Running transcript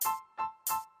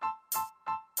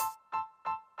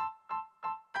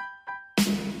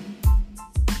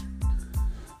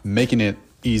making it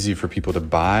easy for people to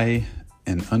buy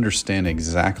and understand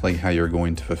exactly how you're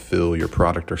going to fulfill your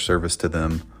product or service to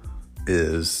them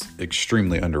is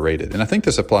extremely underrated. And I think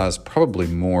this applies probably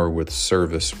more with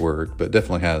service work, but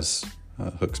definitely has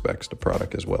hooks back to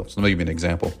product as well. So let me give you an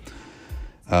example.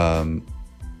 I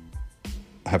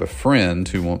have a friend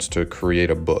who wants to create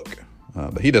a book,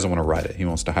 but he doesn't want to write it. He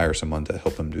wants to hire someone to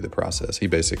help him do the process. He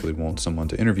basically wants someone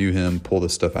to interview him, pull the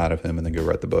stuff out of him, and then go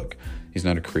write the book. He's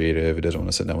not a creative. He doesn't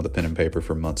want to sit down with a pen and paper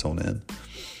for months on end.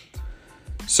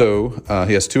 So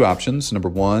he has two options. Number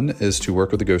one is to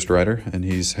work with a ghostwriter, and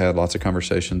he's had lots of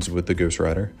conversations with the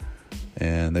ghostwriter,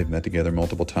 and they've met together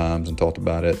multiple times and talked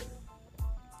about it.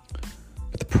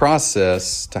 But the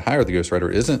process to hire the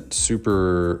ghostwriter isn't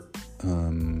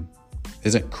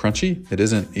isn't crunchy. It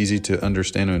isn't easy to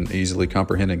understand and easily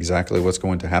comprehend exactly what's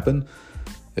going to happen.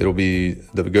 It'll be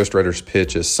the ghostwriter's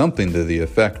pitch is something to the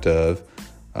effect of,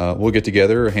 we'll get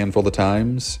together a handful of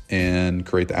times and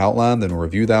create the outline, then we'll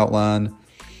review the outline.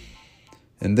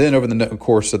 And then over the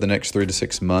course of the next 3 to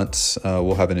 6 months,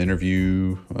 we'll have an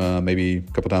interview, maybe a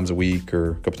couple times a week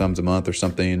or a couple times a month or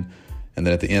something. And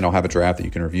then at the end, I'll have a draft that you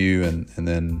can review, and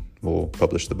then we'll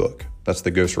publish the book. That's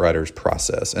the ghostwriter's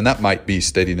process. And that might be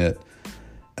stating it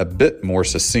a bit more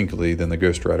succinctly than the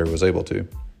ghostwriter was able to.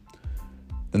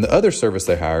 Then the other service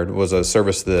they hired was a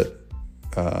service that,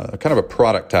 kind of a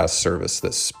productized service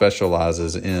that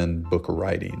specializes in book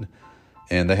writing.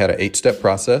 And they had an 8-step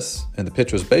process. And the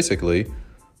pitch was basically,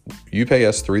 you pay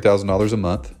us $3,000 a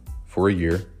month for a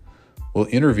year. We'll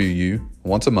interview you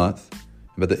once a month.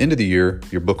 And by the end of the year,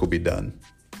 your book will be done.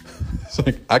 It's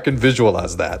like, I can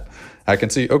visualize that. I can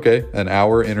see, okay, an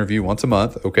hour interview once a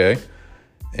month. Okay.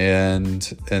 And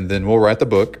then we'll write the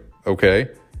book. Okay.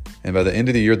 And by the end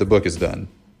of the year, the book is done.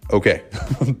 Okay.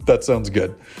 That sounds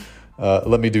good.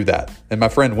 Let me do that. And my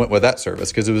friend went with that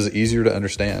service because it was easier to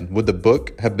understand. Would the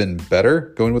book have been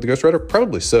better going with the ghostwriter?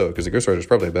 Probably so, because the ghostwriter is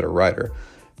probably a better writer.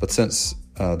 But since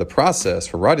the process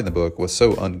for writing the book was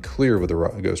so unclear with the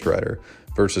ghostwriter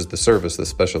versus the service that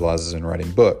specializes in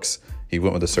writing books, he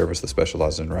went with the service that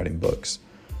specializes in writing books.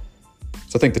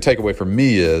 So I think the takeaway for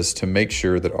me is to make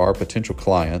sure that our potential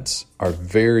clients are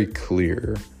very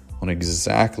clear on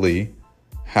exactly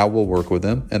how we'll work with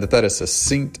them, and that is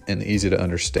succinct and easy to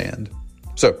understand.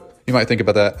 So you might think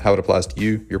about that, how it applies to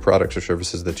you, your products or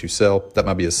services that you sell. That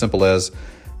might be as simple as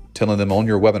telling them on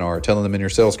your webinar, telling them in your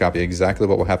sales copy exactly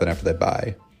what will happen after they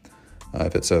buy,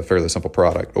 if it's a fairly simple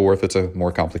product. Or if it's a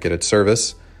more complicated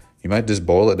service, you might just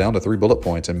boil it down to 3 bullet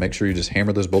points and make sure you just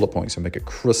hammer those bullet points and make it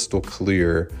crystal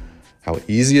clear how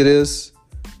easy it is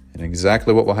and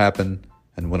exactly what will happen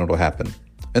and when it'll happen.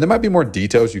 And there might be more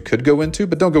details you could go into,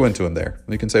 but don't go into them there.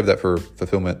 You can save that for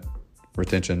fulfillment,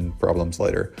 retention problems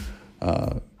later.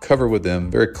 Cover with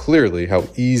them very clearly how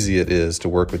easy it is to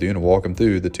work with you and walk them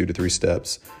through the 2 to 3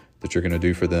 steps that you're going to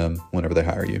do for them whenever they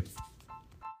hire you.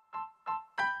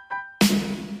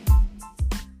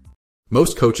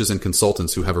 Most coaches and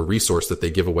consultants who have a resource that they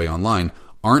give away online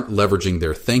aren't leveraging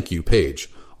their thank you page,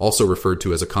 also referred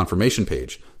to as a confirmation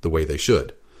page, the way they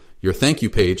should. Your thank you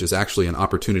page is actually an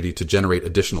opportunity to generate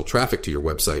additional traffic to your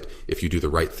website if you do the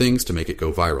right things to make it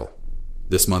go viral.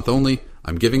 This month only,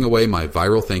 I'm giving away my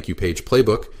Viral Thank You Page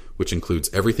Playbook, which includes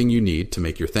everything you need to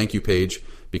make your thank you page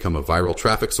become a viral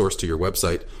traffic source to your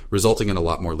website, resulting in a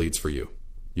lot more leads for you.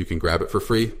 You can grab it for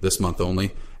free this month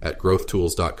only at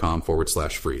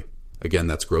growthtools.com/free. Again,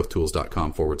 that's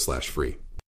growthtools.com/free.